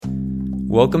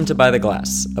Welcome to By the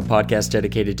Glass, a podcast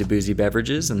dedicated to boozy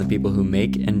beverages and the people who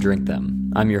make and drink them.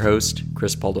 I'm your host,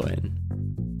 Chris Poldoyan.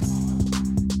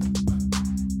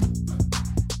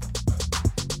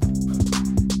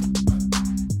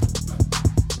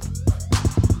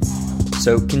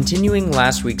 So, continuing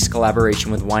last week's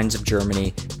collaboration with Wines of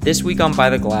Germany, this week on By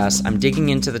the Glass, I'm digging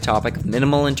into the topic of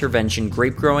minimal intervention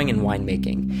grape growing and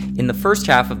winemaking. In the first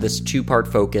half of this two-part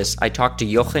focus, I talked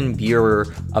to Jochen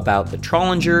Buehrer about the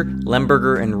Trollinger,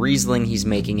 Lemberger, and Riesling he's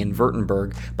making in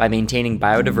Württemberg by maintaining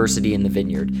biodiversity in the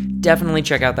vineyard. Definitely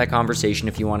check out that conversation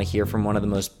if you want to hear from one of the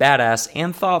most badass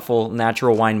and thoughtful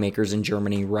natural winemakers in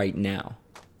Germany right now.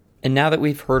 And now that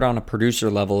we've heard on a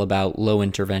producer level about low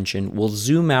intervention, we'll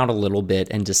zoom out a little bit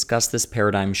and discuss this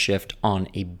paradigm shift on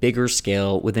a bigger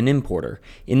scale with an importer.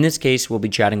 In this case, we'll be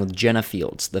chatting with Jenna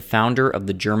Fields, the founder of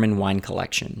the German Wine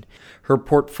Collection. Her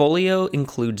portfolio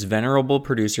includes venerable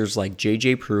producers like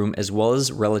J.J. Prum, as well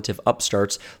as relative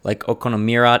upstarts like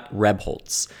Ökonomirat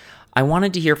Rebholz. I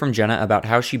wanted to hear from Jenna about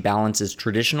how she balances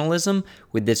traditionalism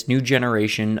with this new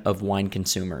generation of wine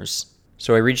consumers.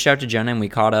 So I reached out to Jenna and we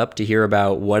caught up to hear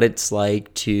about what it's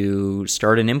like to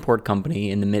start an import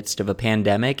company in the midst of a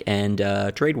pandemic and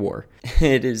trade war.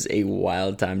 It is a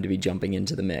wild time to be jumping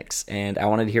into the mix, and I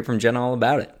wanted to hear from Jenna all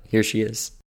about it. Here she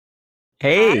is.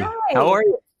 Hey, Hi. How are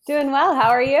you? Doing well. How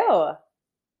are you?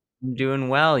 I'm doing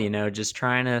well, just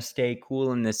trying to stay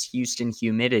cool in this Houston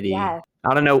humidity. Yes.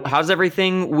 I don't know, how's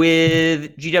everything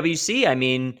with GWC? I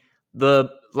mean, the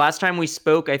last time we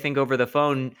spoke, I think over the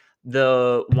phone,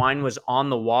 the wine was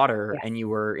on the water and you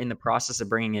were in the process of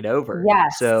bringing it over.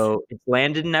 Yes. So it's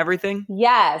landed and everything?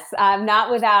 Yes.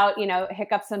 Not without,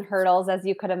 hiccups and hurdles, as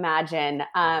you could imagine.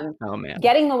 Oh, man.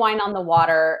 Getting the wine on the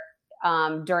water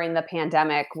during the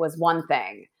pandemic was one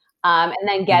thing. And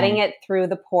then getting it through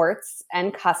the ports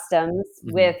and customs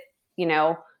with,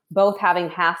 both having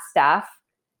half staff.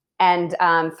 And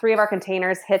 3 of our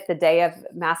containers hit the day of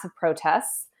massive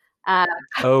protests.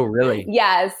 Oh, really?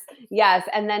 Yes.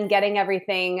 And then getting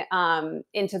everything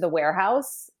into the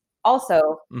warehouse,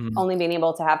 also only being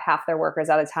able to have half their workers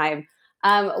at a time,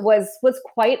 was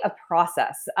quite a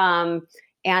process.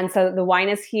 And so the wine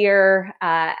is here.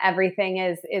 Everything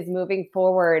is moving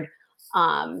forward.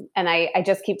 And I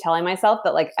just keep telling myself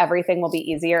that everything will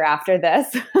be easier after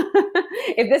this.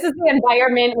 If this is the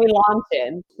environment we launch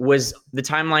in. Was the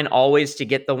timeline always to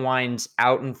get the wines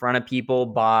out in front of people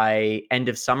by end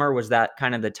of summer? Was that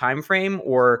kind of the time frame,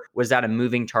 or was that a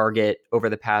moving target over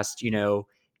the past,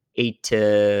 8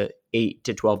 to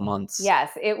 12 months?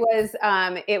 Yes, it was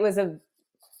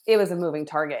a moving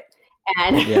target.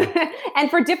 And and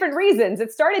for different reasons.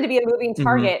 It started to be a moving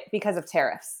target because of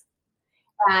tariffs.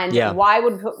 And why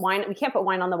would we can't put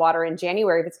wine on the water in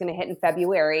January if it's going to hit in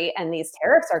February and these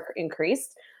tariffs are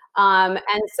increased. And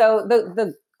so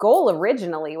the goal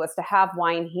originally was to have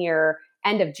wine here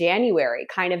end of January,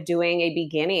 kind of doing a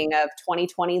beginning of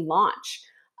 2020 launch.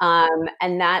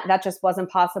 And that just wasn't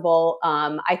possible.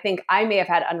 I think I may have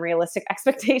had unrealistic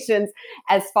expectations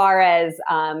as far as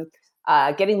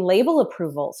getting label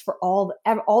approvals for all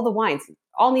the wines.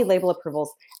 All need label approvals.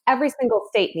 Every single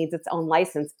state needs its own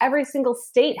license. Every single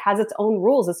state has its own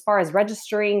rules as far as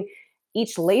registering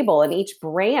each label and each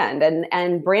brand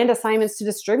and brand assignments to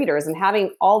distributors and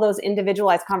having all those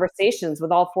individualized conversations with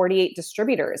all 48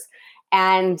 distributors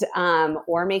and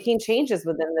or making changes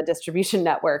within the distribution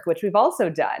network, which we've also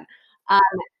done.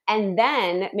 And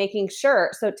then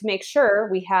to make sure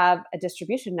we have a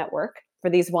distribution network for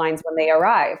these wines when they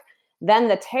arrive. Then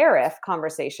the tariff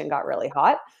conversation got really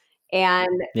hot.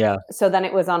 And so then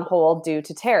it was on hold due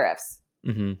to tariffs.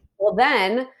 Well,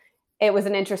 then it was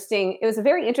a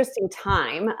very interesting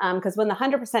time because when the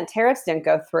 100% tariffs didn't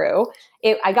go through,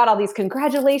 I got all these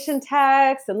congratulation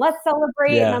texts and let's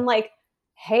celebrate. And I'm like,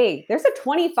 hey, there's a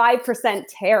 25%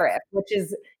 tariff, which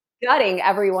is gutting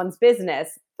everyone's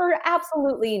business for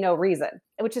absolutely no reason,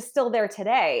 which is still there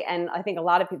today. And I think a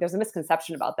lot of people, there's a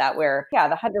misconception about that where, the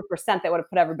 100% that would have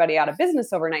put everybody out of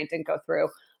business overnight didn't go through.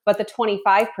 But the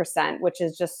 25%, which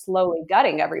is just slowly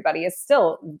gutting everybody, is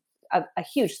still a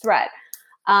huge threat.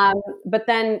 But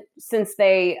then since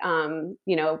they,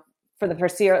 for the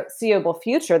foreseeable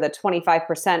future, the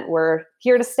 25% were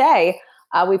here to stay,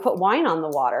 we put wine on the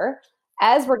water.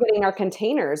 As we're getting our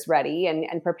containers ready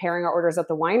and preparing our orders at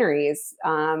the wineries,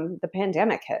 the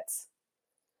pandemic hits.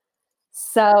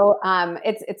 So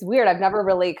it's weird. I've never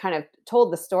really kind of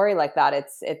told the story like that.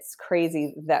 It's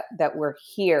crazy that we're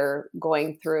here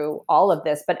going through all of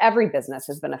this, but every business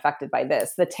has been affected by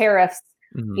this. The tariffs,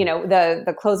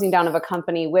 the closing down of a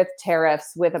company with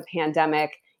tariffs, with a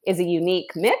pandemic is a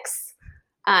unique mix.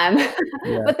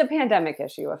 But the pandemic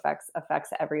issue affects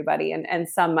everybody, and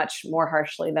some much more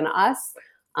harshly than us.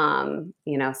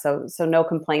 So no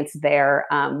complaints there.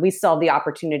 We still have the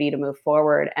opportunity to move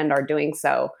forward and are doing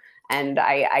so. And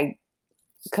I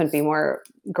couldn't be more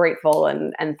grateful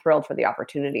and thrilled for the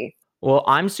opportunity. Well,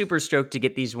 I'm super stoked to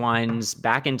get these wines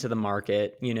back into the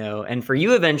market, and for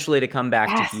you eventually to come back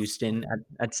to Houston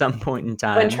at some point in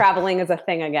time. When traveling is a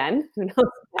thing again. Who knows?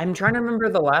 I'm trying to remember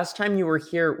the last time you were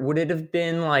here. Would it have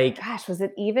been was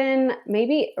it even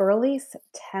maybe early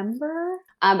September?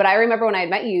 But I remember when I had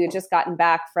met you, you had just gotten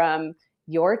back from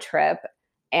your trip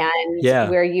and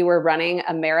where you were running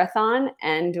a marathon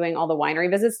and doing all the winery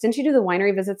visits. Didn't you do the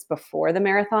winery visits before the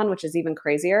marathon, which is even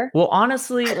crazier? Well,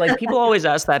 honestly, people always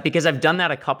ask that because I've done that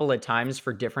a couple of times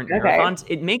for different marathons.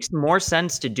 It makes more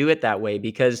sense to do it that way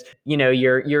because,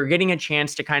 you're getting a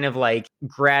chance to kind of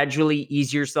gradually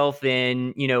ease yourself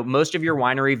in. Most of your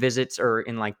winery visits are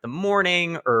in the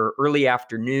morning or early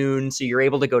afternoon. So you're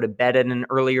able to go to bed at an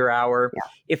earlier hour. Yeah.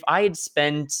 If I had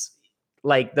spent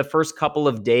the first couple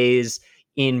of days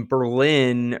in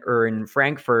Berlin or in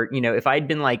Frankfurt, if I'd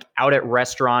been out at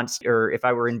restaurants or if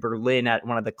I were in Berlin at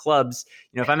one of the clubs,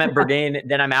 if I'm at Berlin,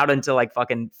 then I'm out until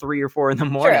fucking 3 or 4 in the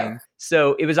morning. True.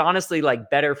 So it was honestly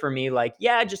better for me,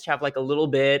 just have a little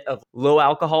bit of low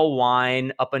alcohol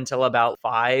wine up until about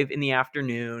 5 in the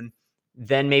afternoon,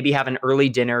 then maybe have an early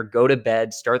dinner, go to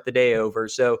bed, start the day over.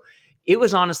 So it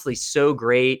was honestly so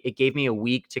great. It gave me a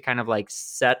week to kind of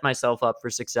set myself up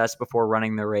for success before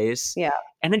running the race. Yeah.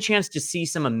 And a chance to see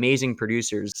some amazing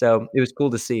producers. So it was cool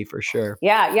to see for sure.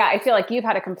 Yeah. I feel like you've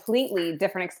had a completely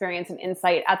different experience and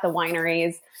insight at the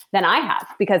wineries than I have,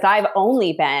 because I've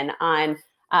only been on,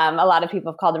 a lot of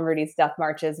people have called them Rudy's Death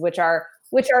Marches, which are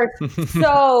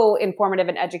so informative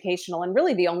and educational, and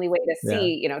really the only way to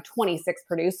see, 26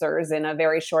 producers in a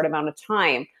very short amount of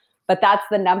time. But that's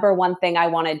the number one thing I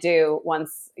want to do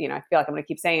once, I feel like I'm going to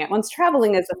keep saying it, once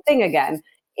traveling is a thing again,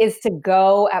 is to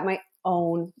go at my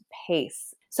own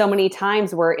pace. So many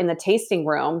times we're in the tasting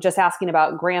room just asking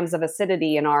about grams of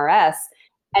acidity in RS,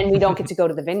 and we don't get to go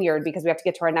to the vineyard because we have to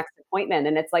get to our next appointment.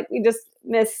 And it's we just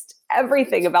missed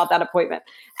everything about that appointment.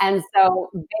 And so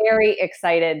very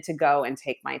excited to go and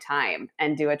take my time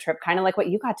and do a trip kind of like what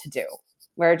you got to do,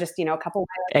 where just, a couple.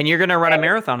 And you're going to run a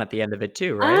marathon at the end of it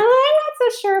too, right? I'm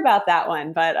not so sure about that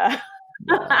one, but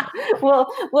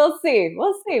we'll see.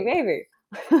 We'll see, maybe.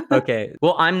 Okay.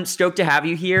 Well, I'm stoked to have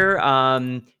you here.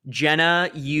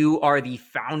 Jenna, you are the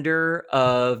founder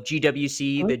of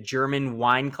GWC, the German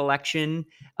Wine Collection,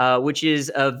 which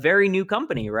is a very new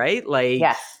company, right?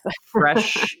 Yes.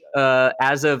 Fresh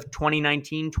as of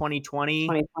 2019, 2020.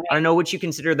 I don't know what you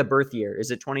consider the birth year.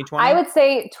 Is it 2020? I would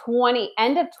say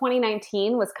end of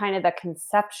 2019 was kind of the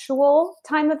conceptual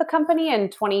time of the company,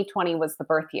 and 2020 was the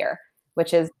birth year,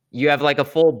 which is... You have a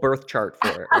full birth chart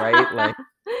for it, right?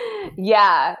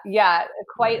 Yeah,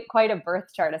 quite a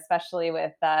birth chart, especially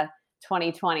with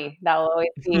 2020. That'll always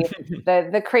be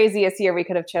the craziest year we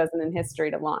could have chosen in history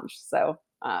to launch. So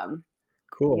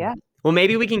cool. Yeah. Well,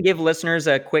 maybe we can give listeners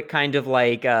a quick kind of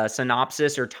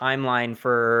synopsis or timeline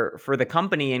for the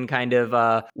company and kind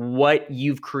of what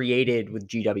you've created with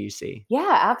GWC.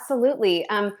 Yeah, absolutely.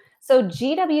 So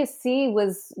GWC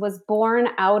was born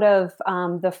out of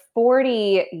the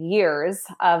 40 years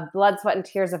of blood, sweat, and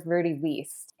tears of Rudy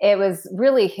Wiest. It was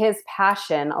really his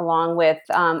passion, along with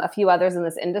a few others in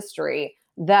this industry,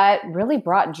 that really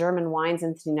brought German wines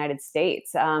into the United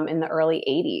States in the early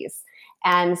 80s.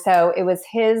 And so it was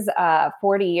his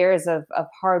 40 years of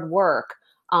hard work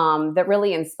that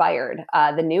really inspired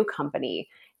the new company.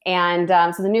 And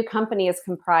so the new company is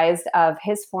comprised of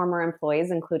his former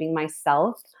employees, including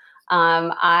myself.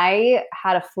 I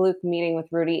had a fluke meeting with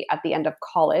Rudy at the end of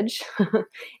college.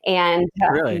 And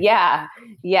really? Yeah.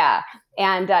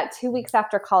 And 2 weeks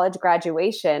after college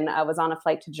graduation, I was on a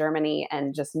flight to Germany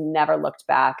and just never looked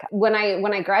back. When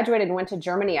I graduated and went to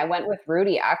Germany, I went with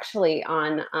Rudy actually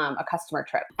on a customer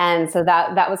trip. And so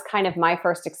that was kind of my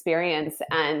first experience,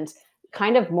 and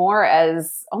kind of more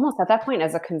as almost at that point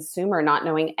as a consumer, not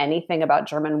knowing anything about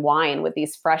German wine with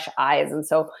these fresh eyes. And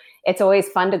so it's always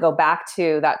fun to go back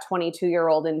to that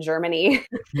 22-year-old in Germany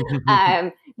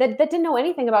that didn't know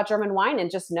anything about German wine,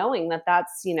 and just knowing that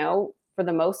that's, for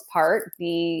the most part,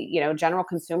 the, general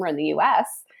consumer in the US,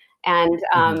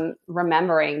 and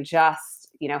remembering just,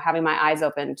 having my eyes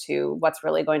open to what's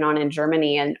really going on in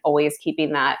Germany, and always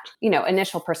keeping that,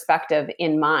 initial perspective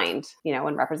in mind,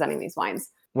 when representing these wines.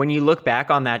 When you look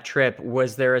back on that trip,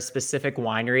 was there a specific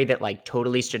winery that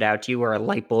totally stood out to you, or a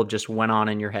light bulb just went on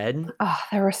in your head? Oh,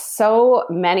 there were so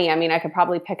many. I mean, I could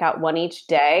probably pick out one each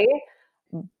day,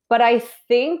 but I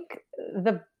think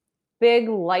the big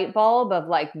light bulb of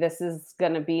like, this is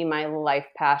going to be my life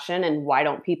passion. And why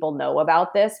don't people know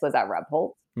about this was at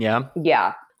Rebholz. Yeah.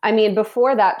 Yeah. I mean,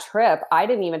 before that trip, I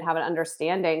didn't even have an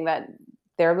understanding that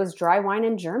there was dry wine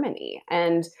in Germany.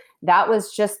 And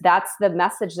that's the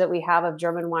message that we have of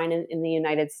German wine in the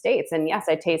United States. And yes,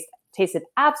 I tasted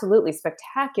absolutely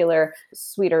spectacular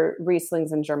sweeter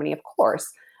Rieslings in Germany, of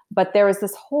course. But there was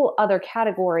this whole other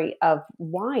category of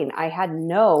wine I had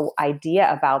no idea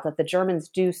about that the Germans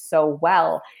do so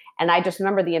well. And I just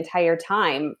remember the entire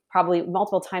time, probably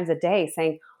multiple times a day,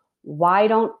 saying, why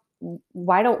don't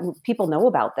people know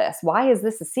about this? Why is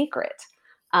this a secret?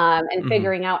 And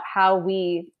figuring out how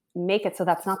we make it so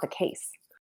that's not the case.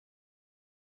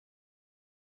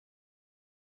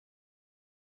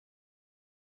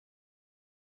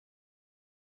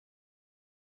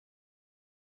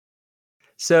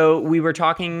 So we were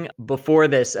talking before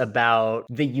this about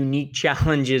the unique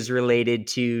challenges related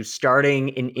to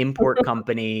starting an import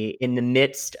company in the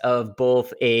midst of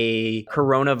both a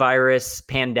coronavirus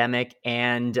pandemic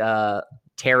and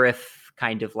tariff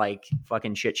kind of like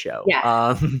fucking shit show.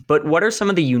 Yeah. But what are some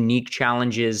of the unique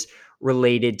challenges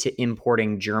related to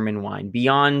importing German wine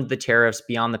beyond the tariffs,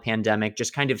 beyond the pandemic,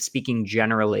 just kind of speaking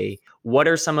generally? What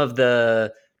are some of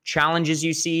the challenges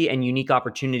you see and unique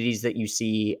opportunities that you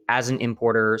see as an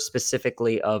importer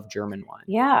specifically of German wine?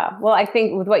 Yeah. Well, I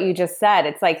think with what you just said,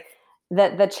 it's like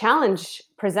the challenge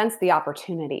presents the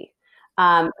opportunity.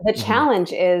 The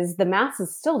challenge is the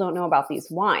masses still don't know about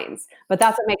these wines, but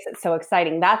that's what makes it so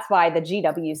exciting. That's why the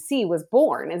GWC was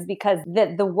born, is because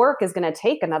the work is going to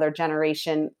take another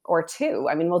generation or two.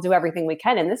 I mean, we'll do everything we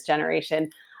can in this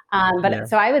generation.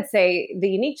 So I would say the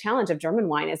unique challenge of German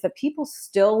wine is that people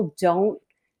still don't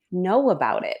know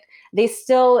about it.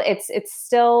 It's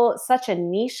still such a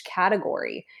niche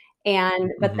category.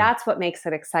 But that's what makes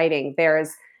it exciting. There's,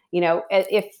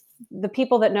 if the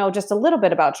people that know just a little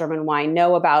bit about German wine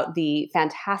know about the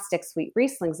fantastic sweet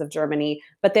Rieslings of Germany,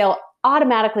 but they'll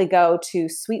automatically go to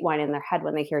sweet wine in their head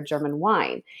when they hear German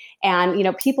wine. And,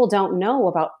 people don't know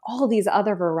about all these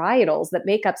other varietals that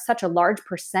make up such a large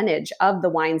percentage of the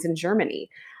wines in Germany.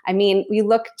 I mean, we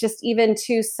look just even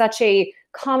to such a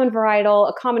common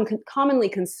varietal, commonly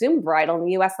consumed varietal in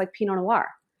the US like Pinot Noir.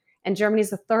 And Germany's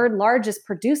the third largest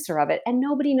producer of it, and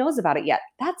nobody knows about it yet.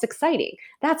 That's exciting.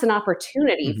 That's an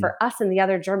opportunity for us and the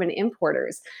other German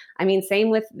importers. I mean,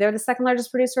 they're the second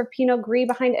largest producer of Pinot Gris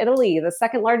behind Italy, the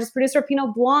second largest producer of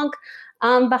Pinot Blanc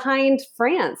behind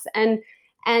France. And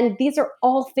these are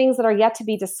all things that are yet to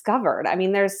be discovered. I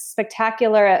mean, there's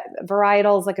spectacular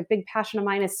varietals, like a big passion of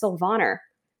mine is Sylvaner.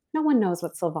 No one knows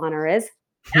what Sylvaner is.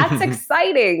 That's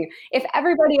exciting. If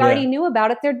everybody already knew about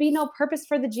it, there'd be no purpose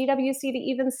for the GWC to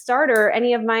even start, or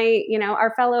any of my,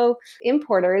 our fellow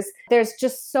importers. There's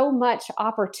just so much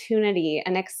opportunity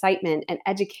and excitement and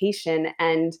education.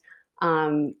 And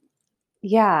I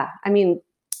mean,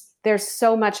 there's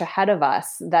so much ahead of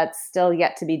us that's still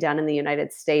yet to be done in the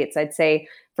United States. I'd say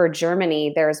for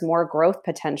Germany, there's more growth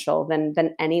potential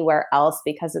than anywhere else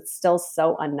because it's still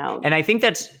so unknown. And I think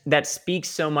that speaks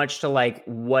so much to like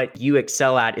what you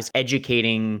excel at is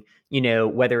educating,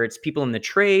 whether it's people in the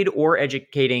trade or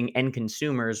educating end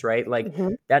consumers, right? Like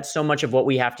that's so much of what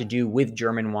we have to do with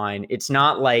German wine. It's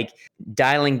not like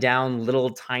dialing down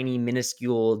little tiny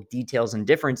minuscule details and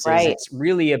differences. Right. It's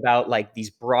really about like these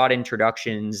broad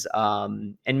introductions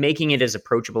and making it as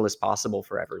approachable as possible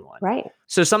for everyone. Right.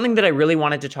 So something that I really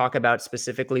wanted to talk about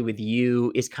specifically with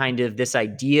you is kind of this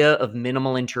idea of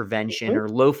minimal intervention or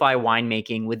lo-fi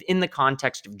winemaking within the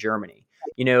context of Germany.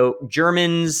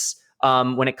 Germans,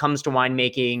 when it comes to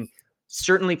winemaking,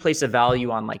 certainly place a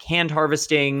value on like hand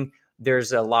harvesting.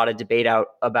 There's a lot of debate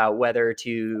about whether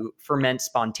to ferment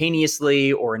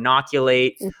spontaneously or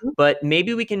inoculate. But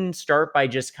maybe we can start by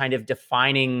just kind of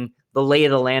defining the lay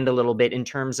of the land a little bit in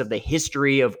terms of the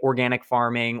history of organic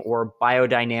farming or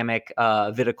biodynamic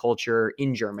viticulture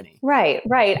in Germany. Right.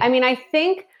 I mean, I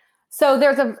think so.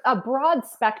 There's a broad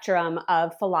spectrum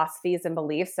of philosophies and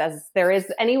beliefs as there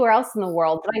is anywhere else in the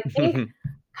world. But I think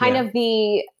kind of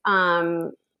the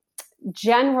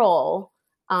general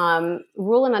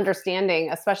rule and understanding,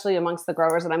 especially amongst the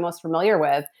growers that I'm most familiar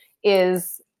with,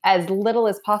 is as little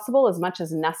as possible, as much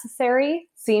as necessary,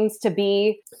 seems to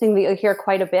be a thing that you hear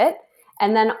quite a bit.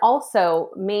 And then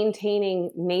also maintaining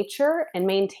nature and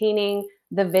maintaining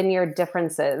the vineyard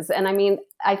differences. And I mean,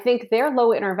 I think their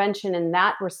low intervention in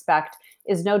that respect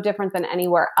is no different than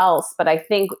anywhere else. But I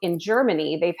think in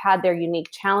Germany, they've had their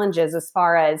unique challenges as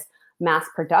far as mass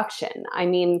production. I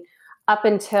mean,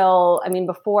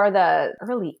 before the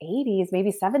early 80s,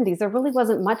 maybe 70s, there really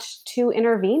wasn't much to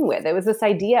intervene with. It was this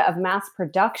idea of mass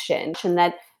production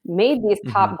that made these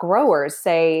top growers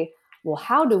say, well,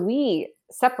 how do we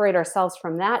separate ourselves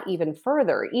from that even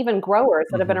further? Even growers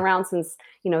that have been around since,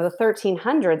 the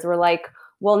 1300s were like,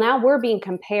 well, now we're being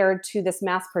compared to this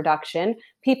mass production.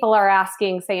 People are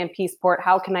asking, say in Peaceport,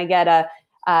 how can I get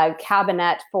a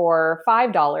cabinet for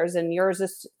 $5 and yours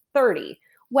is $30?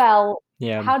 Well,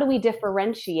 how do we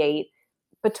differentiate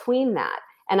between that?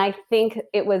 And I think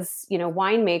it was,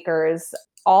 winemakers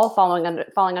all falling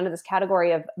under this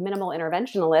category of minimal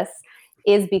interventionalists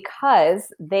is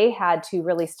because they had to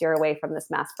really steer away from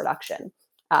this mass production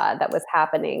that was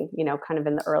happening, kind of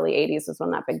in the early 80s was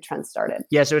when that big trend started.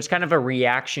 Yeah, so it's kind of a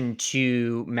reaction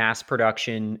to mass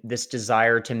production, this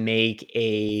desire to make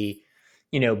a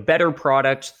better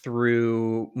product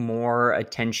through more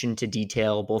attention to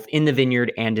detail, both in the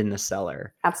vineyard and in the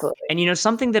cellar. Absolutely. And,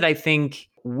 something that I think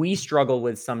we struggle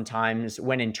with sometimes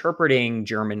when interpreting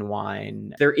German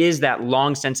wine, there is that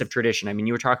long sense of tradition. I mean,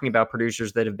 you were talking about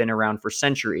producers that have been around for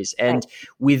centuries. And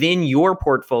within your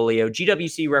portfolio,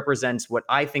 GWC represents what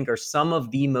I think are some of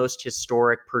the most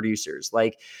historic producers.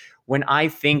 Like when I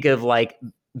think of like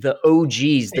the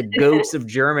OGs, the goats of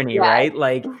Germany, right?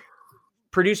 Like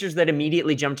producers that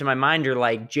immediately jump to my mind are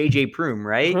like JJ Pruhm,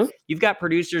 right? Mm-hmm. You've got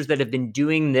producers that have been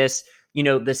doing this,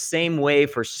 the same way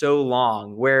for so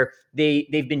long, where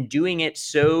they've been doing it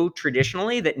so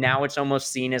traditionally that now it's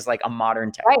almost seen as like a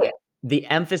modern technique. Right. The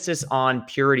emphasis on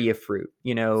purity of fruit,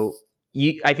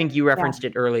 I think you referenced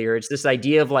it earlier. It's this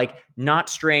idea of like not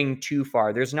straying too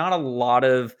far. There's not a lot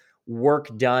of work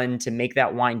done to make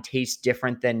that wine taste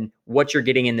different than what you're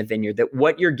getting in the vineyard, that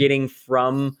what you're getting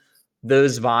from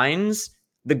those vines,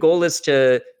 the goal is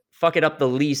to fuck it up the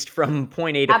least from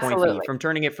point A to point B, from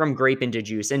turning it from grape into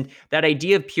juice. And that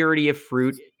idea of purity of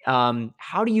fruit,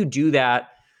 how do you do that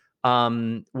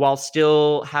while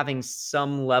still having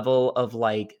some level of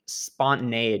like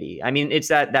spontaneity? I mean, it's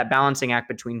that balancing act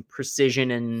between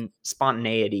precision and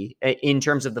spontaneity in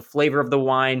terms of the flavor of the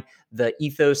wine, the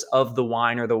ethos of the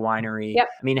wine or the winery. Yep.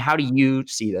 I mean, how do you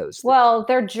see those? Well,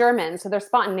 they're German, so their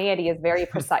spontaneity is very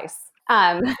precise.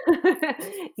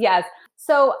 Yes.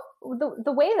 So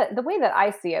the way that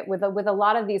I see it with a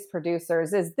lot of these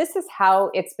producers is this is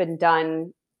how it's been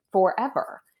done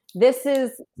forever. This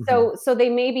is so they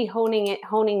may be honing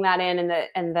that in,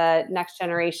 and the next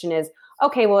generation is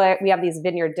okay. Well, we have these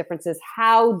vineyard differences.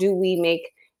 How do we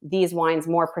make these wines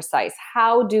more precise?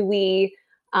 How do we,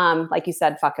 like you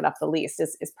said, fuck it up the least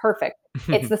is perfect.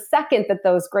 It's the second that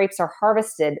those grapes are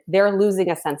harvested, they're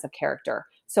losing a sense of character.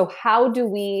 So how do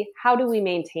we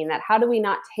maintain that? How do we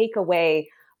not take away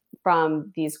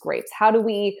from these grapes? How do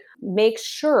we make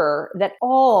sure that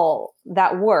all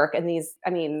that work, and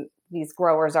these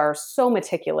growers are so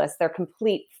meticulous, they're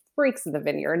complete freaks of the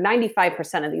vineyard.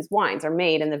 95% of these wines are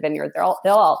made in the vineyard. They'll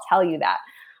all tell you that.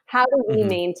 How do we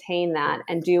maintain that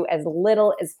and do as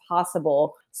little as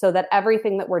possible so that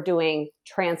everything that we're doing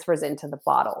transfers into the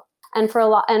bottle? And for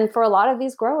a lot of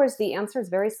these growers, the answer is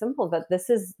very simple, that this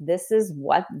is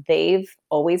what they've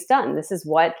always done. This is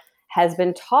what has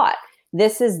been taught.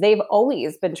 They've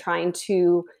always been trying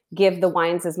to give the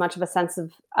wines as much of a sense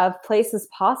of place as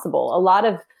possible. A lot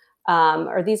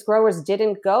of these growers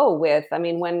didn't go with,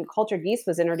 when cultured yeast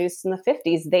was introduced in the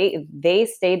 50s, they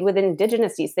stayed with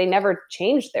indigenous yeast. They never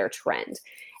changed their trend.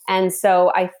 And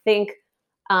so I think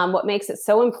what makes it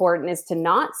so important is to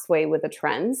not sway with the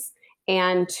trends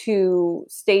and to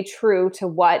stay true to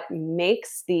what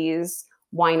makes these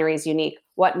wineries unique,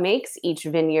 what makes each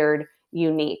vineyard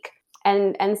unique,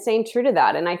 and staying true to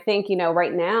that. And I think,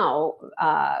 right now,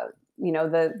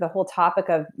 the whole topic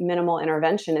of minimal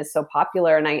intervention is so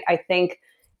popular. And I think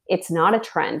it's not a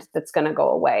trend that's going to go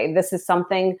away. This is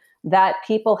something that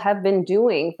people have been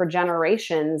doing for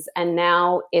generations. And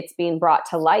now it's being brought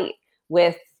to light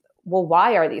with, well,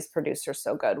 why are these producers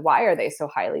so good? Why are they so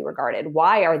highly regarded?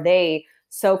 Why are they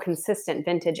so consistent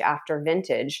vintage after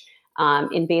vintage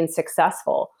in being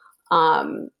successful?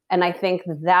 And I think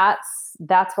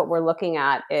that's what we're looking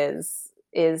at is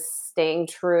staying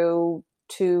true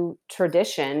to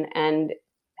tradition and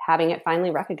having it finally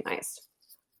recognized.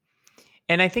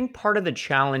 And I think part of the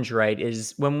challenge, right,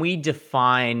 is when we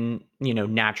define,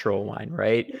 natural wine,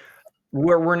 right,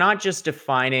 we're not just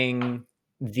defining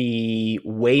the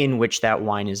way in which that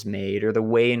wine is made or the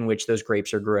way in which those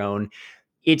grapes are grown.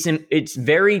 It's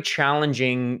very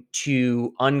challenging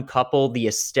to uncouple the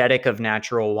aesthetic of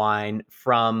natural wine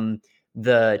from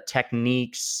the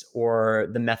techniques or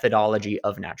the methodology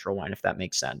of natural wine, if that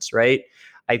makes sense, right?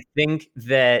 I think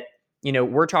that,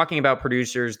 we're talking about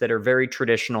producers that are very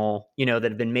traditional, that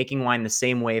have been making wine the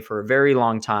same way for a very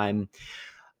long time.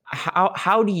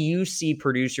 How do you see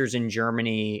producers in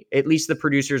Germany, at least the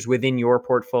producers within your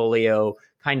portfolio,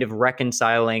 kind of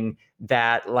reconciling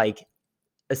that like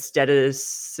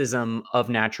aestheticism of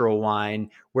natural wine,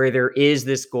 where there is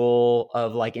this goal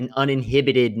of like an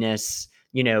uninhibitedness,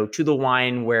 to the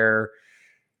wine where,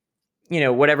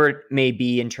 whatever it may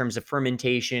be in terms of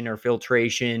fermentation or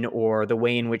filtration or the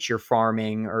way in which you're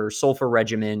farming or sulfur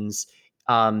regimens,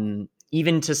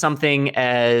 even to something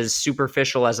as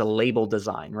superficial as a label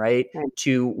design, right?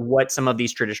 To what some of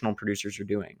these traditional producers are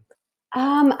doing.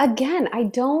 Again, I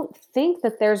don't think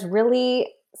that there's really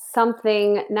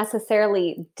something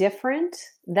necessarily different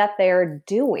that they're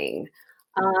doing.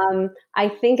 I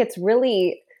think it's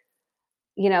really,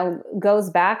 goes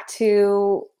back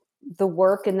to the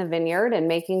work in the vineyard and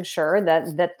making sure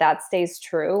that stays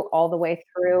true all the way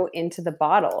through into the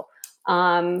bottle.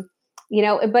 But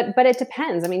it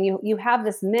depends. I mean, you have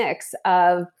this mix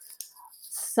of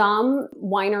some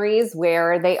wineries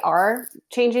where they are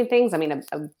changing things. I mean,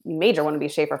 a major one would be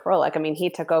Schaefer Froelich. I mean, he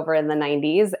took over in the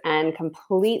 90s and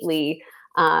completely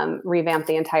revamped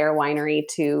the entire winery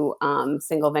to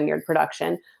single vineyard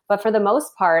production. But for the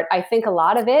most part, I think a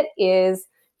lot of it is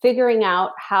figuring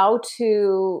out how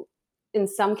to, in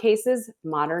some cases,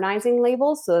 modernizing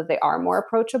labels so that they are more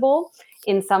approachable.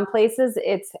 In some places,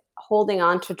 it's holding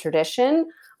on to tradition.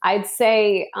 I'd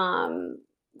say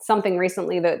something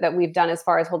recently that we've done as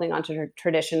far as holding on to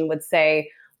tradition would say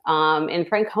in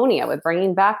Franconia with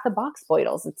bringing back the box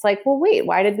boidels. It's like, well, wait,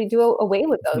 why did we do away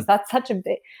with those? That's such an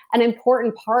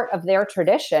important part of their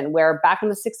tradition, where back in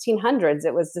the 1600s,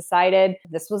 it was decided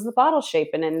this was the bottle shape.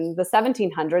 And in the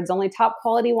 1700s, only top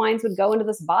quality wines would go into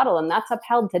this bottle. And that's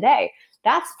upheld today.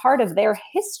 That's part of their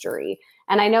history.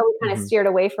 And I know we kind of steered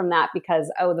away from that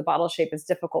because, the bottle shape is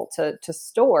difficult to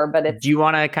store, but it's... Do you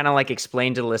want to kind of like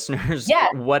explain to listeners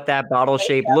what that bottle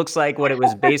shape looks like, what it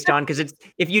was based on? Because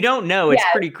if you don't know, it's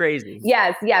pretty crazy.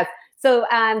 Yes. So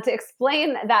to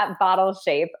explain that bottle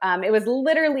shape, it was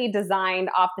literally designed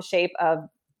off the shape of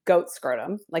goat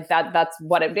scrotum. Like that's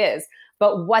what it is.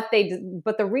 But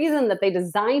the reason that they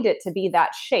designed it to be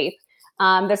that shape,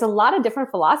 there's a lot of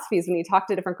different philosophies when you talk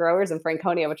to different growers in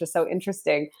Franconia, which is so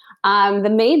interesting.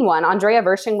 The main one, Andrea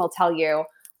Wersching will tell you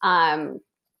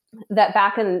that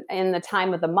back in the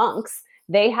time of the monks,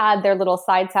 they had their little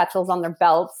side satchels on their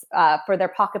belts for their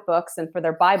pocketbooks and for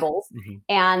their Bibles. Mm-hmm.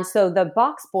 And so the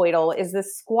box boidel is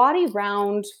this squatty,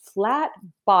 round, flat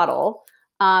bottle,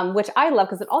 which I love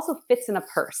because it also fits in a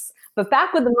purse. But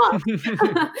back with the monks,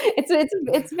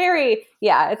 it's very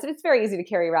easy to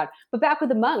carry around. But back with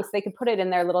the monks, they could put it in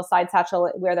their little side satchel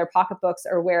where their pocketbooks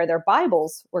or where their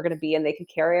Bibles were going to be, and they could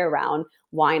carry around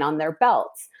wine on their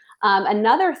belts.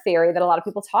 Another theory that a lot of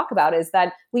people talk about is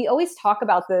that we always talk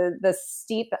about the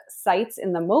steep sites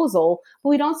in the Mosel, but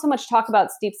we don't so much talk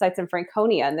about steep sites in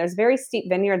Franconia, and there's very steep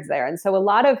vineyards there. And so a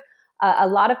lot of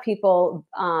people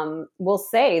will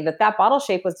say that bottle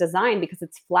shape was designed because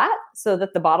it's flat so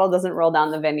that the bottle doesn't roll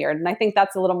down the vineyard. And I think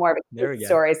that's a little more of a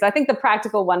story. So I think the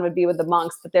practical one would be with the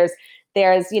monks, but there's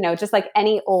just like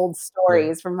any old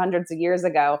stories from hundreds of years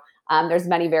ago, there's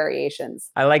many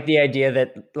variations. I like the idea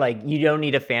that like you don't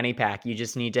need a fanny pack. You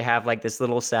just need to have like this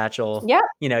little satchel. Yeah.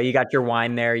 You got your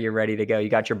wine there. You're ready to go. You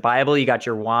got your Bible. You got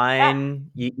your wine.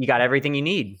 Yeah. You got everything you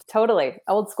need. Totally.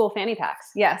 Old school fanny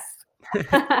packs. Yes.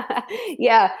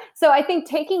 Yeah. So I think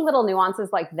taking little nuances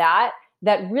like that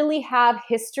really have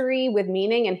history with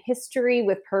meaning and history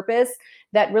with purpose,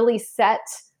 that really set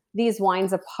these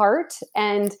wines apart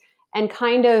and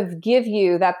kind of give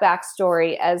you that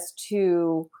backstory as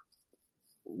to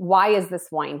why is this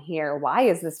wine here? Why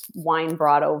is this wine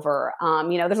brought over?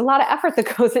 There's a lot of effort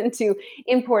that goes into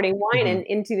importing wine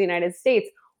into the United States.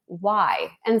 Why?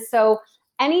 And so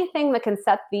anything that can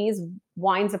set these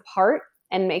wines apart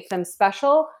and make them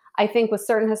special, I think with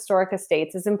certain historic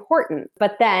estates is important.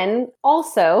 But then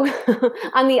also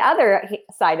on the other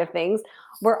side of things,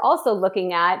 we're also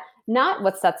looking at not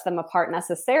what sets them apart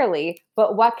necessarily,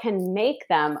 but what can make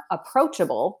them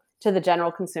approachable to the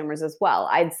general consumers as well.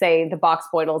 I'd say the box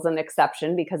boidel is an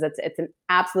exception because it's an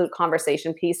absolute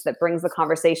conversation piece that brings the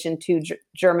conversation to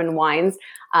German wines.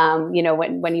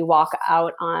 When you walk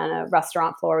out on a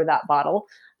restaurant floor with that bottle,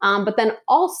 but then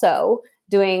also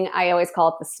doing, I always call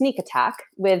it the sneak attack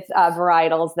with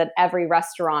varietals that every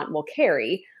restaurant will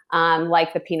carry,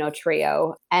 like the Pinot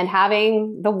Trio, and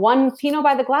having the one Pinot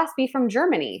by the glass be from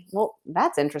Germany. Well,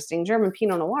 that's interesting. German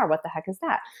Pinot Noir, what the heck is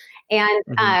that?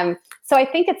 And so I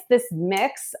think it's this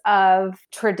mix of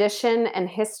tradition and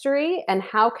history, and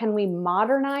how can we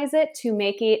modernize it to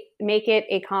make it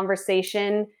a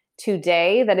conversation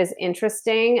today that is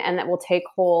interesting and that will take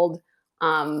hold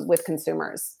with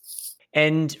consumers.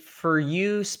 And for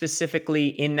you specifically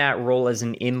in that role as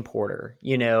an importer,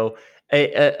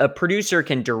 a producer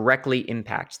can directly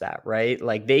impact that, right?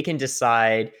 Like they can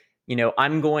decide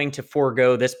I'm going to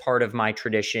forego this part of my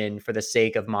tradition for the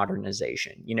sake of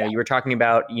modernization. You were talking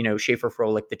about, Schaefer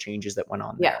Froelich, the changes that went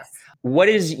on there. Yes. What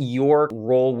is your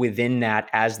role within that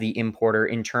as the importer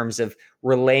in terms of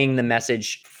relaying the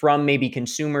message from maybe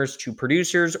consumers to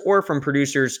producers or from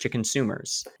producers to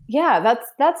consumers? Yeah,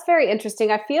 that's very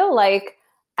interesting. I feel like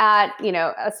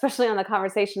especially on the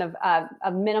conversation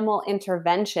of minimal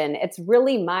intervention, it's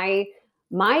really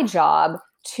my job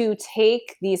to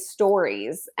take these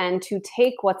stories and to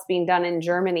take what's being done in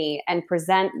Germany and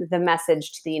present the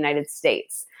message to the United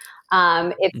States.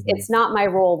 It's not my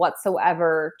role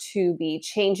whatsoever to be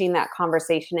changing that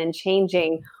conversation and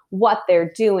changing what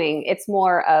they're doing. It's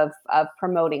more of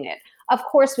promoting it. Of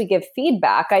course, we give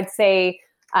feedback. I'd say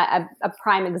a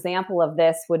prime example of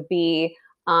this would be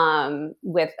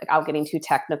without getting too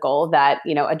technical, that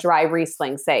a dry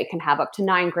Riesling, say, can have up to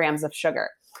 9 grams of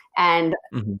sugar. And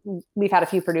we've had a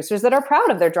few producers that are proud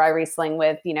of their dry Riesling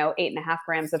with 8.5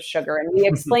 grams of sugar. And we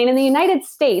explain in the United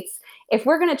States, if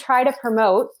we're going to try to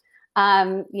promote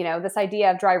this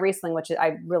idea of dry Riesling, which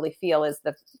I really feel is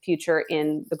the future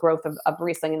in the growth of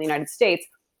Riesling in the United States,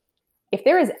 if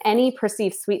there is any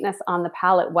perceived sweetness on the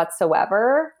palate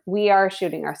whatsoever, we are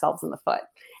shooting ourselves in the foot.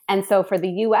 And so for the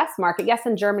US market, yes,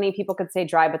 in Germany, people could say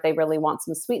dry, but they really want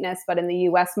some sweetness. But in the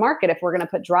US market, if we're going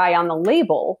to put dry on the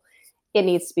label, it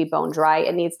needs to be bone dry.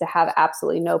 It needs to have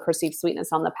absolutely no perceived sweetness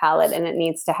on the palate. And it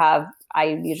needs to have,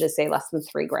 I usually say, less than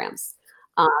 3 grams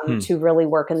to really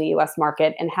work in the US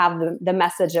market and have the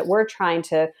message that we're trying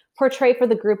to portray for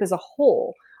the group as a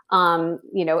whole.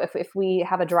 If we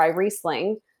have a dry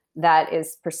Riesling that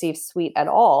is perceived sweet at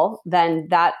all, then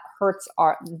that hurts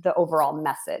the overall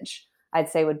message. I'd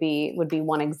say would be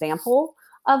one example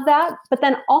of that. But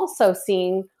then also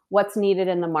seeing what's needed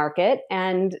in the market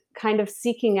and kind of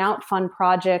seeking out fun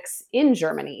projects in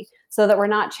Germany so that we're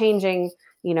not changing,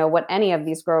 what any of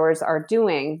these growers are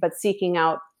doing, but seeking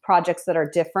out projects that are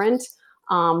different,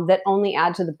 that only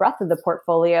add to the breadth of the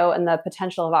portfolio and the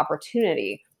potential of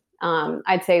opportunity.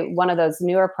 I'd say one of those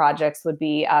newer projects would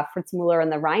be Fritz Müller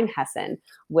and the Rheinhessen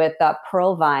with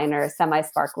pearl vine or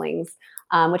semi-sparklings,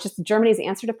 which is Germany's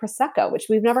answer to Prosecco, which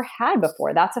we've never had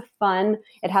before. That's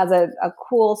it has a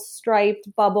cool striped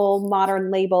bubble,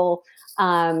 modern label.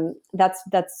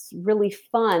 That's really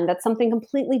fun. That's something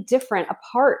completely different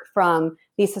apart from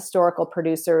these historical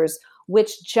producers,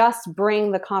 which just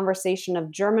bring the conversation of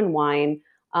German wine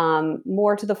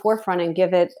more to the forefront and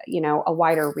give it, a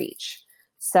wider reach.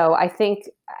 So I think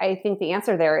the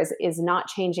answer there is not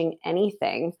changing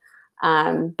anything,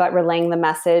 but relaying the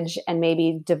message and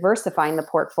maybe diversifying the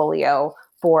portfolio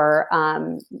for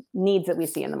needs that we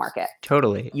see in the market.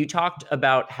 Totally. You talked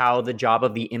about how the job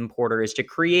of the importer is to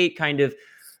create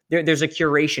there's a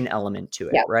curation element to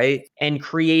it, yep. Right? And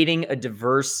creating a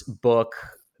diverse book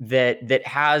that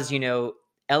has,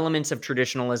 elements of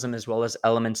traditionalism as well as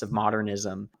elements of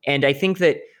modernism. And I think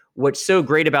that what's so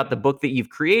great about the book that you've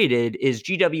created is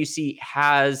GWC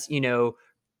has,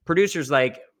 producers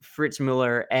like Fritz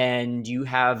Müller, and you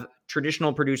have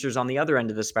traditional producers on the other end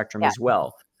of the spectrum as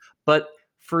well. But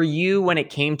for you, when it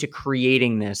came to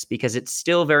creating this, because it's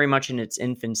still very much in its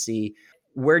infancy,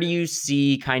 where do you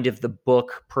see kind of the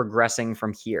book progressing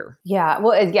from here? Yeah,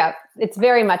 well, it's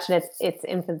very much in its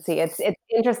infancy. It's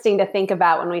interesting to think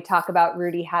about when we talk about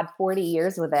Rudy had 40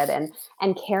 years with it and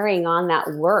carrying on that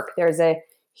work. There's a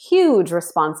huge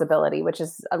responsibility, which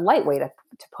is a light way to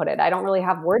put it. I don't really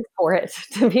have words for it,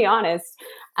 to be honest.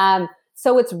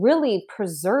 So it's really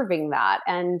preserving that.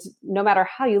 And no matter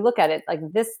how you look at it, like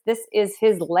this is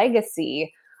his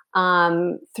legacy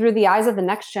through the eyes of the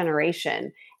next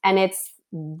generation. And it's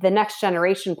the next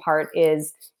generation part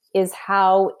is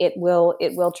how it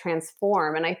will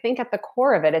transform. And I think at the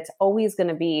core of it, it's always going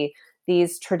to be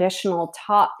these traditional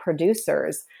top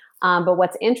producers. But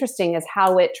what's interesting is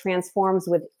how it transforms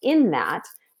within that,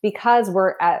 because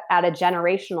we're at a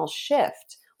generational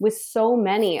shift with so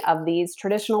many of these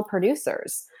traditional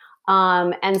producers.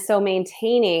 And so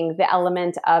maintaining the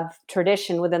element of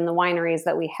tradition within the wineries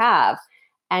that we have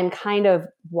and kind of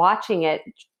watching it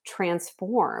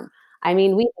transform. I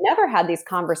mean, we've never had these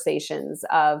conversations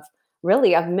of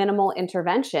minimal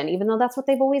intervention, even though that's what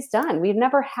they've always done. We've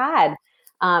never had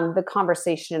the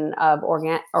conversation of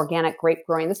organic grape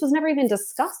growing. This was never even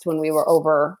discussed when we were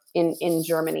over in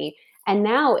Germany. And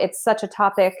now it's such a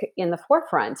topic in the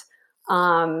forefront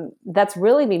that's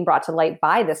really being brought to light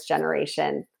by this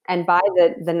generation and by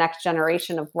the next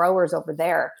generation of growers over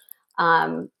there.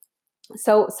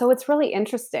 So it's really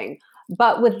interesting.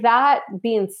 But with that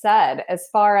being said, as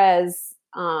far as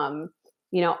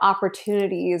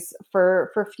opportunities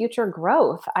for future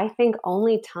growth, I think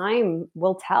only time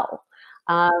will tell.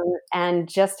 And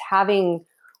just having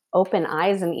open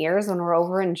eyes and ears when we're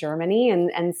over in Germany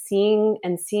and seeing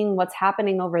what's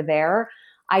happening over there.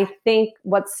 I think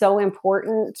what's so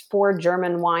important for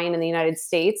German wine in the United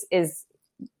States is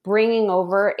bringing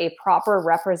over a proper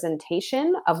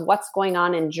representation of what's going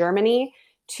on in Germany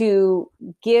to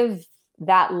give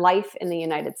that life in the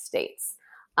United States.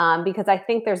 Because I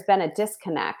think there's been a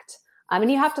disconnect. And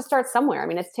you have to start somewhere. I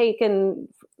mean, it's taken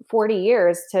 40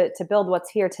 years to build what's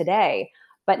here today.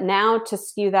 But now to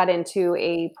skew that into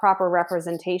a proper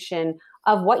representation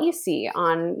of what you see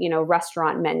on,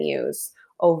 restaurant menus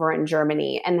over in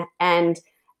Germany, and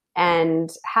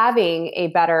having a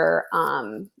better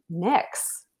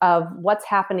mix of what's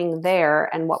happening there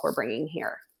and what we're bringing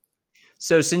here.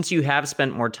 So since you have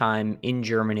spent more time in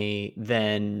Germany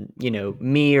than,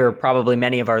 me or probably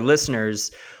many of our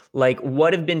listeners, like,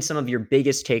 what have been some of your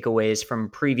biggest takeaways from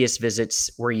previous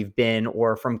visits where you've been,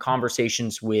 or from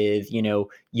conversations with,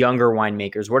 younger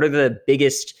winemakers? What are the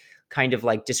biggest kind of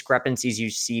like discrepancies you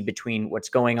see between what's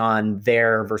going on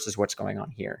there versus what's going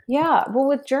on here? Yeah, well,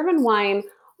 with German wine,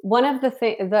 one of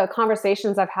the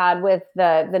conversations I've had with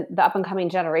the up and coming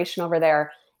generation over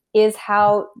there is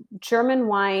how German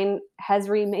wine has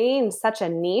remained such a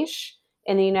niche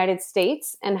in the United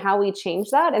States, and how we change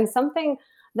that. And something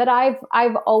that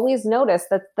I've always noticed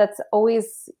that's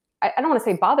always, I don't want to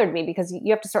say bothered me, because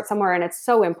you have to start somewhere and it's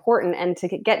so important. And to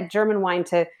get German wine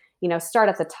to, start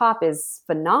at the top is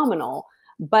phenomenal.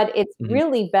 But it's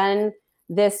really been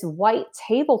this white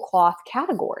tablecloth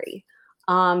category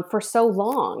for so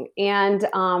long. And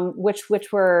which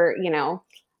we're,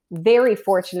 very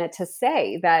fortunate to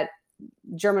say that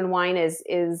German wine is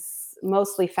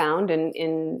mostly found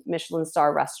in Michelin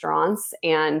star restaurants,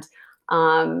 and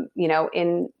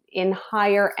in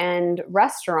higher end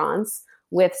restaurants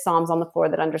with somms on the floor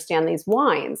that understand these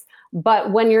wines.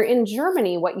 But when you're in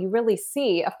Germany, what you really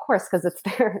see, of course, because it's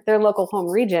their local home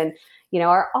region,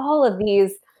 are all of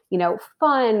these,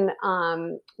 fun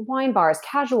wine bars,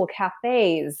 casual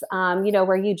cafes,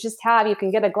 where you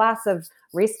can get a glass of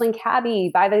Riesling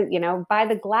Cabby by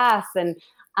the glass. And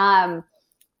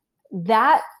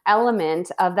that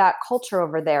element of that culture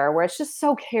over there, where it's just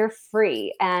so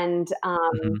carefree, and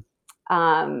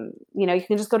you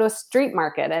can just go to a street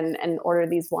market and order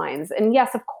these wines. And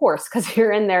yes, of course, because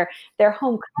you're in their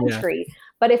home country. Yeah.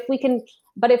 But if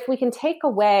we can take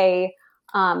away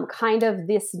kind of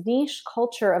this niche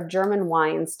culture of German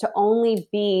wines to only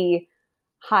be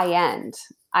high end,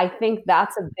 I think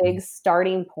that's a big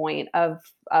starting point of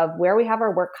where we have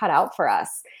our work cut out for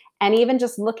us. And even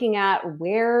just looking at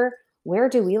where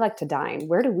do we like to dine?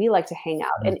 Where do we like to hang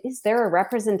out? And is there a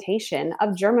representation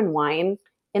of German wine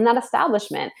in that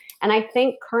establishment? And I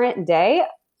think current day,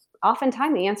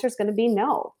 oftentimes the answer is going to be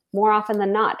no, more often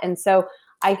than not. And so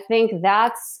I think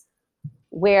that's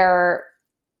where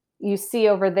you see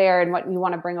over there, and what you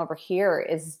want to bring over here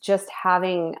is just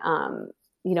having,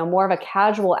 more of a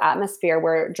casual atmosphere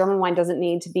where German wine doesn't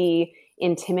need to be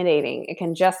intimidating. It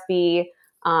can just be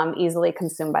easily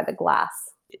consumed by the glass.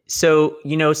 So,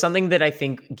 something that I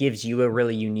think gives you a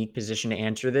really unique position to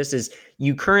answer this is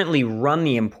you currently run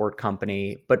the import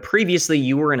company, but previously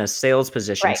you were in a sales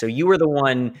position. Right. So you were the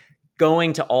one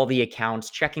going to all the accounts,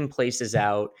 checking places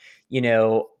out.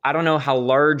 I don't know how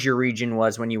large your region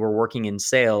was when you were working in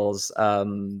sales,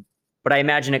 but I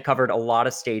imagine it covered a lot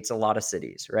of states, a lot of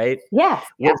cities, right? Yes.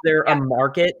 Was there a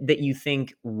market that you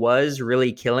think was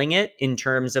really killing it in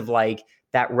terms of like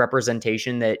that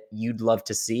representation that you'd love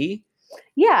to see?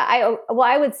 Yeah,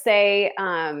 I would say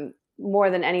more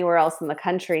than anywhere else in the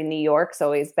country, New York's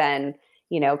always been,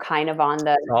 kind of on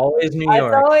the. It's always New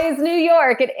York. It's always New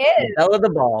York. It is. The belle of the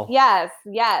ball. Yes,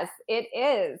 it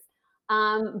is.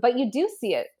 But you do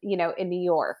see it, in New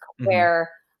York, where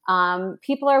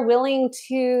people are willing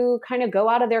to kind of go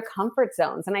out of their comfort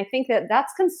zones. And I think that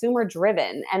that's consumer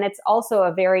driven. And it's also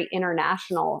a very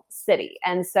international city.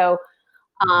 And so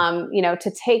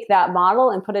to take that model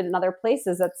and put it in other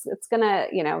places, that's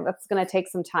gonna take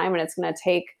some time, and it's gonna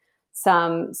take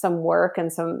some work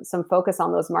and some focus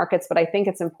on those markets. But I think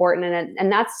it's important, and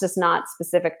that's just not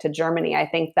specific to Germany. I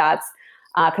think that's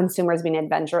consumers being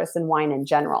adventurous in wine in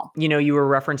general. You were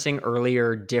referencing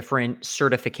earlier different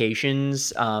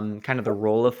certifications, kind of the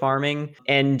role of farming,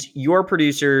 and your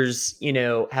producers,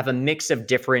 have a mix of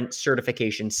different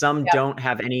certifications. Some don't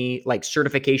have any like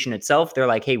certification itself. They're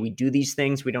like, hey, we do these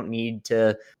things. We don't need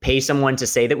to pay someone to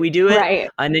say that we do it. Right.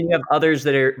 And then you have others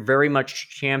that are very much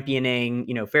championing,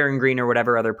 Fair and Green or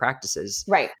whatever other practices.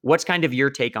 Right. What's kind of your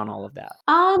take on all of that?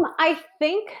 I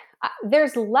think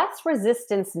There's less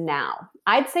resistance now.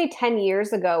 I'd say 10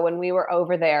 years ago when we were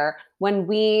over there,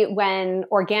 when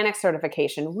organic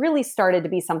certification really started to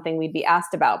be something we'd be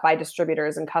asked about by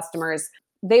distributors and customers,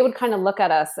 they would kind of look at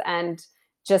us and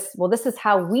just, well, this is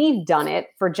how we've done it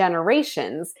for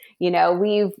generations.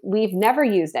 We've never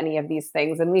used any of these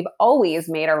things, and we've always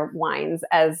made our wines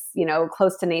as,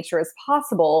 close to nature as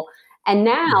possible. And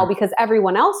now, because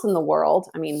everyone else in the world,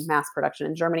 I mean, mass production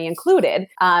in Germany included,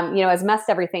 has messed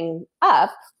everything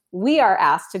up, we are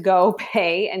asked to go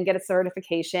pay and get a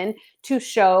certification to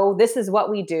show this is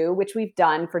what we do, which we've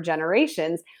done for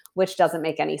generations, which doesn't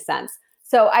make any sense.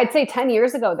 So I'd say 10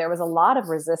 years ago, there was a lot of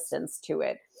resistance to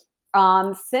it.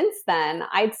 Since then,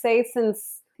 I'd say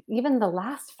since even the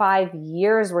last 5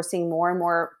 years, we're seeing more and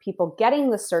more people getting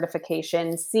the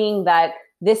certification, seeing that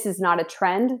this is not a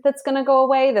trend that's going to go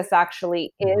away. This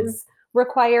actually is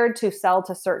required to sell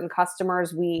to certain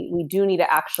customers. We do need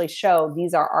to actually show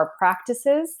these are our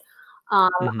practices.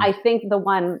 I think the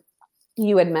one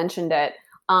you had mentioned it,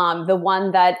 the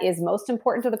one that is most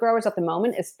important to the growers at the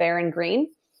moment is Fair and Green,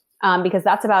 because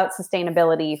that's about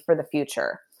sustainability for the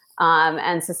future.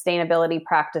 And sustainability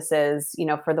practices,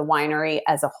 for the winery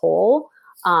as a whole,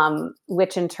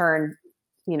 which in turn,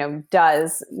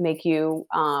 does make you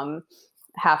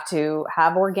have to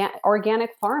have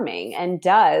organic farming, and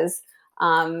does,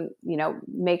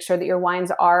 make sure that your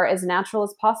wines are as natural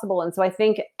as possible. And so I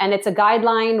think, and it's a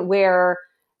guideline where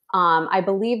I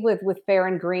believe with Fair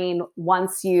and Green,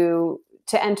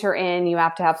 to enter in, you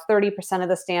have to have 30% of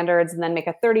the standards and then make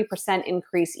a 30%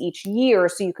 increase each year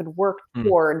so you could work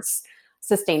towards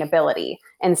sustainability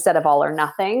instead of all or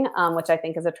nothing, which I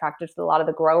think is attractive to a lot of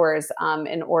the growers,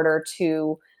 in order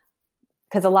to,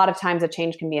 because a lot of times a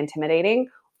change can be intimidating,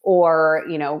 or,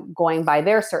 going by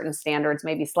their certain standards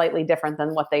may be slightly different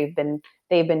than what they've been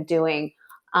doing.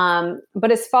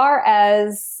 But as far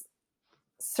as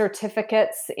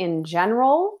certificates in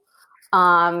general,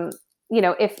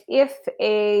 if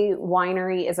a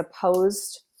winery is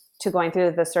opposed to going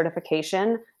through the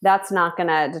certification, that's not going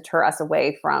to deter us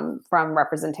away from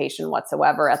representation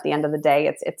whatsoever. At the end of the day,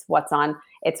 it's what's on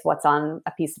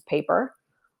a piece of paper.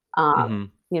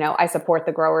 I support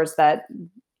the growers that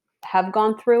have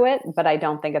gone through it, but I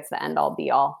don't think it's the end all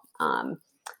be all.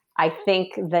 I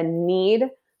think the need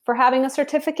for having a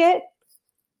certificate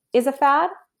is a fad.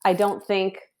 I don't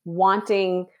think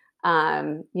wanting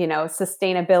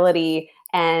sustainability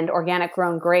and organic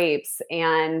grown grapes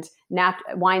and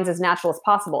wines as natural as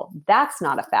possible, that's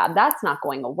not a fad. That's not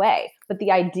going away. But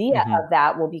the idea of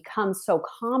that will become so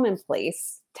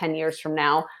commonplace 10 years from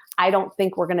now. I don't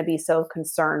think we're going to be so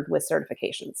concerned with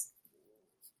certifications.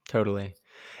 Totally.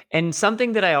 And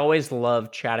something that I always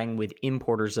love chatting with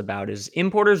importers about is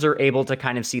importers are able to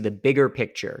kind of see the bigger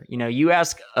picture. You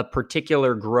ask a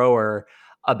particular grower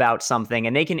about something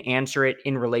and they can answer it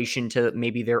in relation to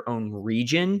maybe their own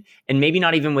region, and maybe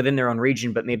not even within their own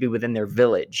region, but maybe within their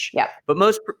village. Yeah. But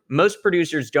most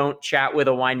producers don't chat with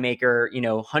a winemaker,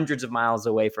 hundreds of miles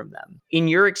away from them. In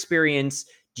your experience,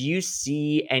 do you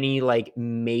see any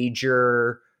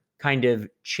major kind of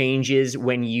changes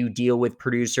when you deal with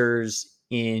producers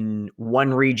in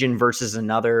one region versus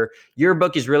another? Your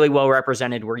book is really well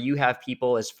represented where you have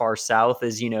people as far south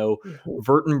as,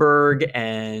 Württemberg,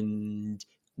 and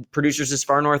producers as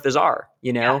far north as are,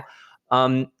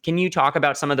 Can you talk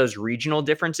about some of those regional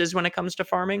differences when it comes to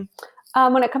farming?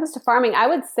 When it comes to farming, I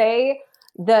would say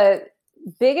the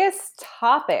biggest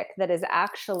topic that is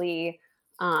actually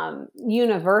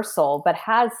universal, but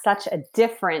has such a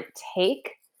different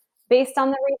take based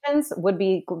on the regions, would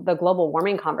be the global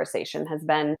warming conversation has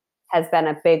been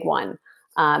a big one.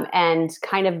 And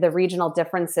kind of the regional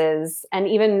differences, and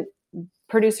even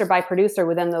producer by producer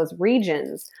within those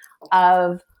regions,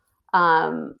 of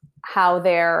how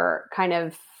they're kind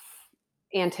of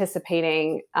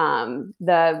anticipating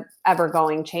the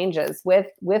ever-going changes with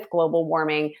global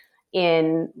warming,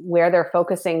 in where they're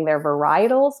focusing their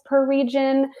varietals per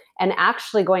region, and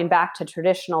actually going back to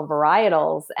traditional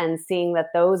varietals and seeing that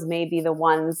those may be the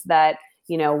ones that,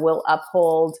 will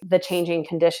uphold the changing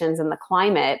conditions in the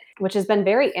climate, which has been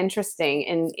very interesting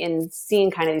in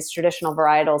seeing kind of these traditional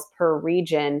varietals per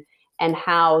region and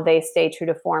how they stay true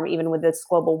to form, even with this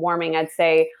global warming. I'd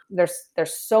say there's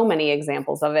so many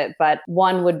examples of it, but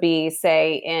one would be,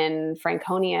 say, in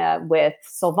Franconia with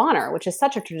Sylvaner, which is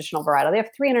such a traditional varietal. They have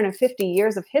 350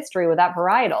 years of history with that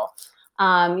varietal.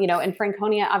 And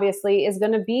Franconia obviously is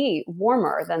going to be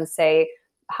warmer than, say,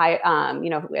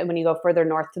 when you go further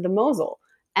north to the Mosel.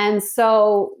 And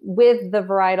so with the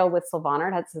varietal with Sylvaner,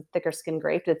 it has a thicker skin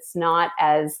grape. It's not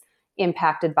as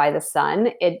impacted by the sun.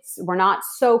 We're not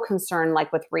so concerned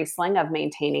like with Riesling of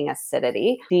maintaining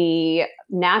acidity.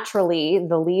 Naturally,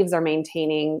 the leaves are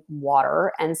maintaining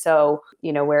water. And so,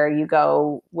 where you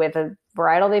go with a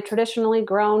varietal they've traditionally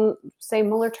grown, say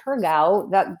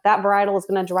Müller-Thurgau, that varietal is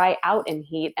going to dry out in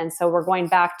heat. And so we're going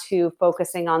back to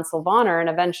focusing on Sylvaner, and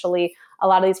eventually a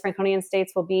lot of these Franconian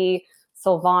states will be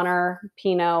Sylvaner,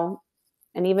 Pinot,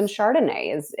 and even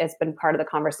Chardonnay has been part of the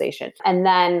conversation. And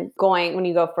then when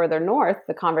you go further north,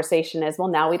 the conversation is, well,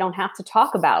 now we don't have to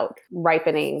talk about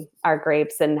ripening our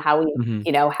grapes and how we,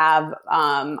 have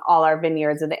all our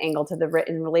vineyards at the angle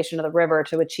in relation to the river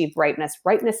to achieve ripeness.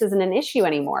 Ripeness isn't an issue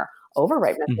anymore.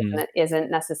 Over-ripeness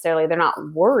isn't necessarily, they're not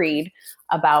worried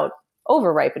about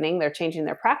over-ripening. They're changing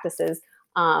their practices.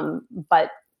 But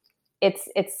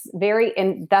it's very,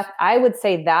 in that, I would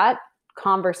say that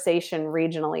conversation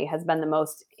regionally has been the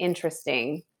most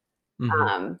interesting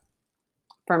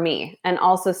for me. And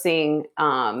also seeing,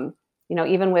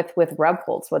 even with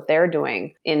Rebholz, what they're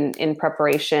doing in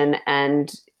preparation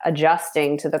and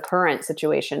adjusting to the current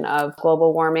situation of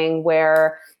global warming,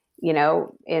 where,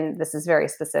 this is very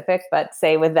specific, but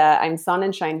say with the Ein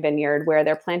Sonnenschein vineyard, where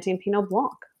they're planting Pinot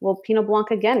Blanc. Well, Pinot Blanc,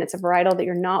 again, it's a varietal that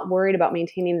you're not worried about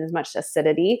maintaining as much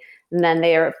acidity. And then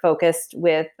they are focused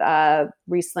with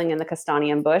Riesling and the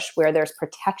Kastanienbusch, where there's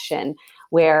protection,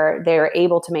 where they're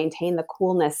able to maintain the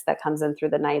coolness that comes in through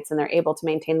the nights, and they're able to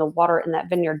maintain the water in that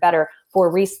vineyard better.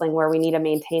 For Riesling, where we need to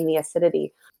maintain the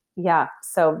acidity. Yeah,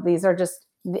 so these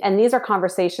are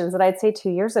conversations that I'd say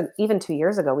 2 years ago, even 2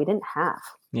 years ago, we didn't have.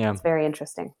 Yeah. It's very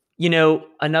interesting.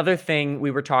 Another thing,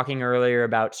 we were talking earlier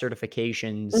about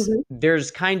certifications. There's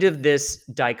kind of this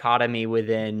dichotomy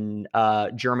within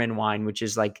German wine, which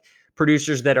is like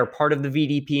producers that are part of the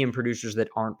VDP and producers that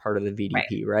aren't part of the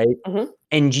VDP, right?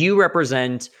 And you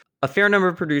represent a fair number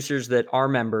of producers that are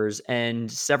members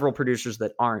and several producers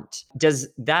that aren't. Does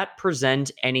that present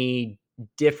any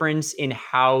difference in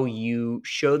how you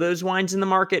show those wines in the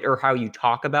market, or how you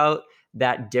talk about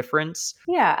that difference?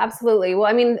 Yeah, absolutely. Well,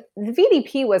 I mean, the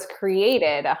VDP was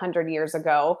created 100 years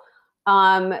ago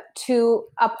to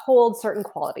uphold certain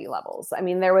quality levels. I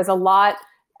mean, there was a lot,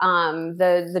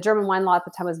 the German wine law at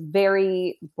the time was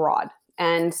very broad.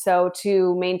 And so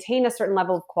to maintain a certain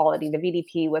level of quality, the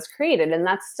VDP was created, and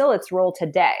that's still its role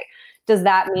today. Does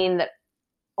that mean that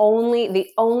the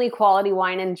only quality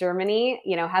wine in Germany,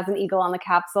 has an eagle on the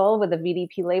capsule with a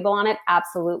VDP label on it?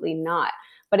 Absolutely not.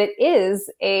 But it is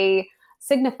a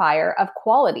signifier of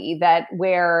quality, that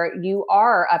where you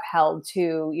are upheld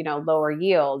to, lower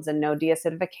yields and no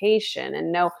deacidification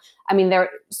and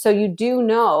so you do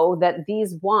know that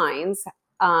these wines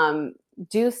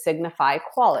do signify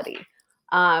quality.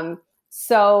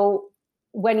 So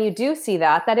when you do see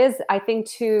that is, I think,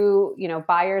 to,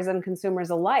 buyers and consumers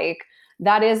alike,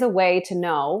 that is a way to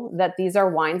know that these are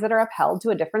wines that are upheld to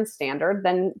a different standard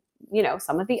than,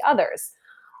 some of the others.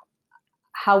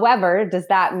 However, does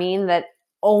that mean that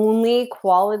only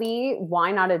quality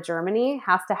wine out of Germany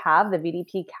has to have the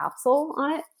VDP capsule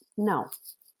on it? No.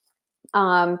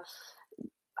 I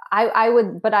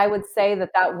would say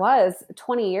that was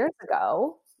 20 years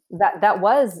ago, that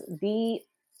was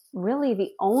really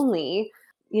the only,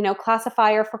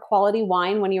 classifier for quality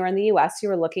wine. When you were in the US, you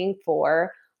were looking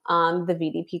for the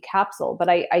VDP capsule. But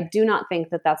I do not think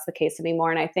that that's the case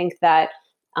anymore. And I think that,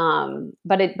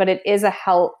 but it is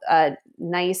a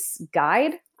nice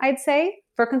guide, I'd say,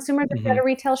 for consumers. If you're at a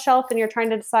retail shelf and you're trying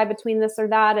to decide between this or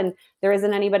that, and there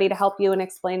isn't anybody to help you and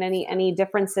explain any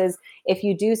differences, if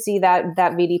you do see that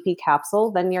VDP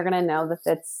capsule, then you're going to know that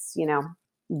it's,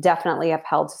 definitely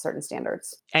upheld to certain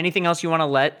standards. Anything else you want to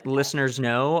let listeners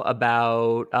know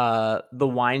about the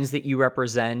wines that you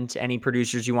represent? Any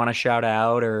producers you want to shout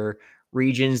out, or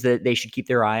regions that they should keep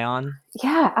their eye on?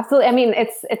 Yeah, absolutely. I mean,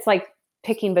 it's like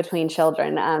picking between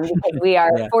children, because we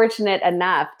are fortunate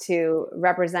enough to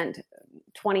represent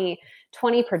 20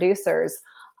 producers.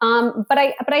 But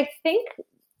I think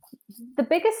the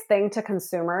biggest thing to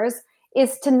consumers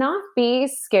is to not be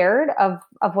scared of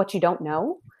what you don't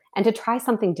know, and to try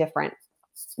something different.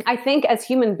 I think as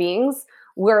human beings,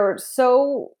 we're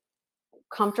so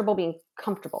comfortable being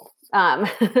comfortable.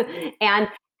 And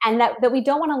that we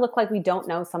don't want to look like we don't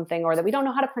know something, or that we don't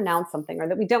know how to pronounce something, or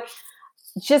that we don't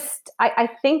I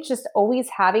think just always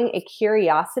having a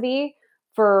curiosity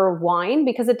for wine,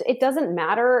 because it doesn't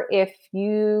matter if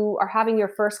you are having your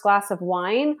first glass of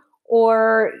wine,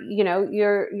 or,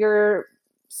 you're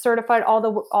certified all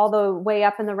the way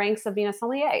up in the ranks of being a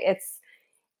sommelier.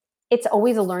 It's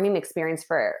always a learning experience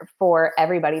for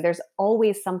everybody. There's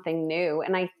always something new.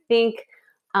 And I think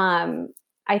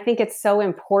it's so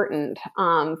important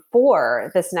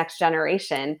for this next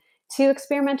generation to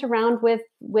experiment around with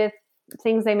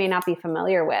things they may not be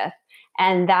familiar with.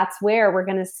 And that's where we're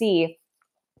going to see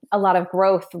a lot of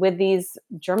growth with these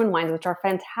German wines, which are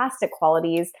fantastic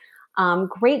qualities,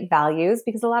 great values,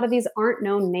 because a lot of these aren't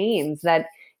known names that,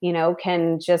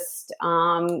 can just,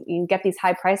 you can get these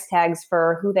high price tags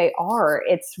for who they are.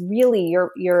 It's really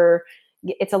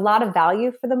it's a lot of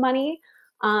value for the money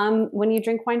when you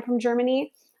drink wine from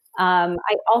Germany. I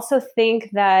also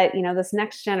think that, this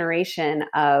next generation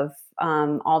of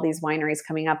all these wineries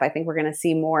coming up, I think we're going to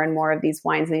see more and more of these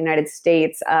wines in the United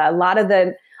States. A lot of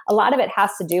it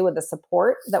has to do with the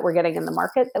support that we're getting in the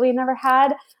market that we've never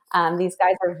had. These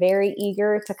guys are very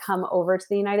eager to come over to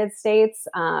the United States.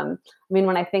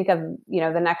 When I think of,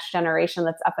 the next generation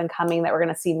that's up and coming that we're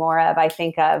going to see more of, I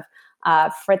think of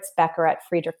Fritz Becker at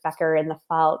Friedrich Becker in the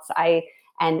Pfalz,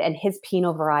 and his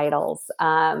Pinot varietals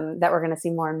that we're going to see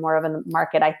more and more of in the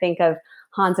market. I think of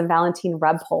Hans and Valentin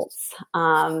Rebholz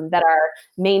that are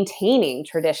maintaining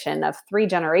tradition of three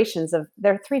generations of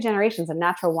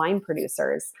natural wine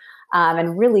producers,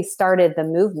 and really started the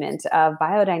movement of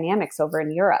biodynamics over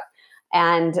in Europe.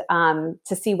 And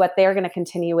to see what they're going to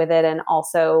continue with it, and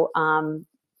also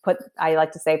put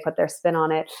their spin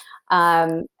on it.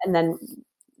 And then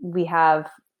we have,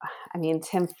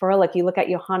 Tim Furlick. You look at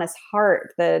Johannes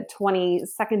Hart, the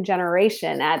 22nd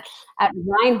generation at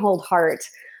Reinhold Hart.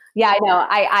 Yeah, I know.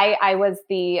 I was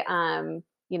the,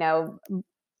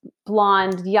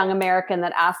 blonde young American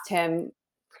that asked him,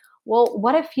 well,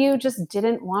 what if you just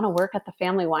didn't want to work at the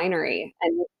family winery?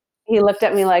 And he looked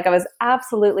at me like I was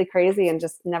absolutely crazy and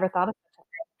just never thought of it.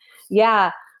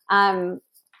 Yeah.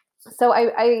 So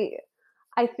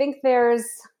I think there's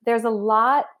a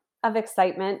lot of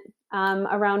excitement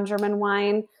around German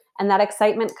wine, and that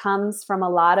excitement comes from a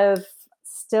lot of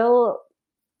still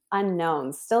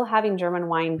unknowns, still having German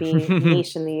wine be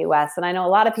niche in the US. And I know a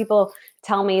lot of people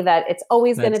tell me that it's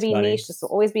always going to be niche. This will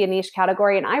always be a niche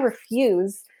category. And I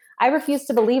refuse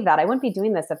to believe that. I wouldn't be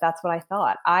doing this if that's what I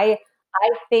thought. I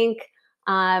think,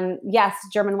 yes,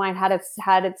 German wine had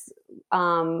its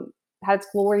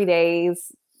glory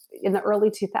days in the early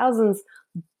 2000s,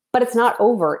 but it's not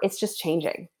over. It's just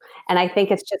changing. And I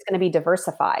think it's just going to be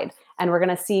diversified, and we're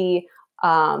going to see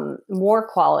more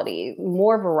quality,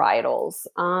 more varietals,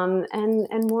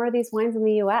 and more of these wines in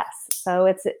the U.S. So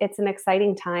it's an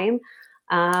exciting time,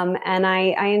 and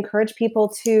I encourage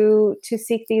people to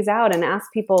seek these out and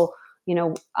ask people,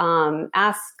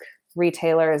 ask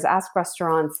retailers, ask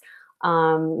restaurants,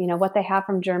 what they have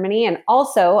from Germany. And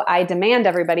also, I demand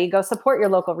everybody go support your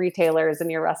local retailers and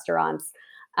your restaurants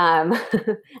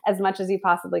as much as you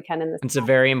possibly can in this. It's a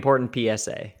very important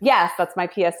PSA. Yes, that's my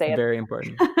PSA. Very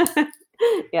important.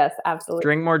 Yes, absolutely.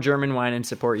 Drink more German wine and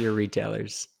support your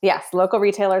retailers. Yes, local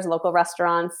retailers, local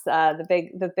restaurants. The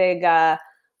big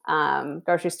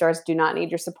grocery stores do not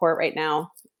need your support right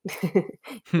now.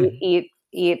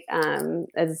 Eat and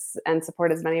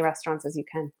support as many restaurants as you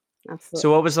can. Absolutely.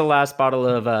 So what was the last bottle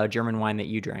of German wine that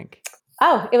you drank?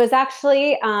 Oh, it was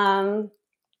actually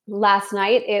last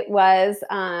night. It was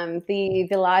the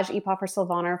Village Epoffer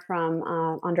Sylvaner from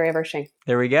Andrea Wersching.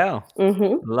 There we go.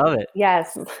 Mm-hmm. Love it.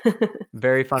 Yes.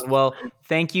 Very fun. Well,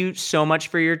 thank you so much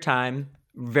for your time.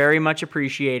 Very much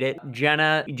appreciate it.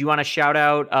 Jenna, do you want to shout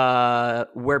out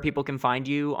where people can find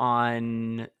you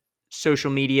on social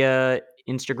media,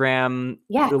 Instagram,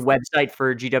 yes, the website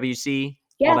for GWC?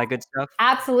 Yes, all that good stuff?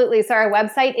 Absolutely. So our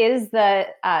website is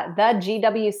thegwc.com.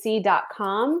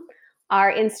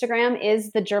 Our Instagram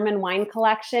is the German Wine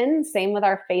Collection. Same with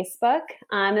our Facebook.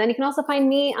 And then you can also find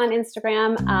me on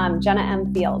Instagram, Jenna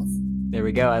M. Fields. There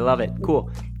we go. I love it. Cool.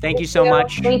 Thank you so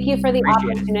much. Thank you for the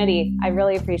opportunity. I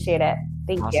really appreciate it.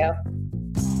 Thank you.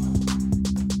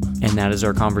 And that is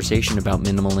our conversation about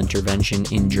minimal intervention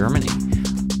in Germany.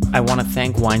 I want to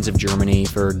thank Wines of Germany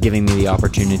for giving me the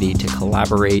opportunity to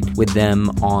collaborate with them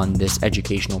on this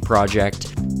educational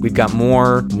project. We've got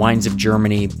more Wines of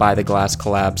Germany By the Glass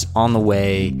collabs on the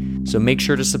way, so make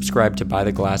sure to subscribe to By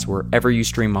the Glass wherever you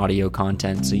stream audio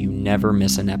content so you never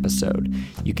miss an episode.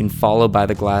 You can follow By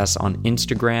the Glass on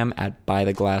Instagram at By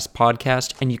the Glass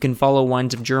Podcast, and you can follow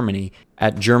Wines of Germany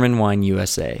at German Wine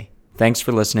USA. Thanks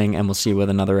for listening, and we'll see you with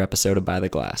another episode of By the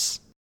Glass.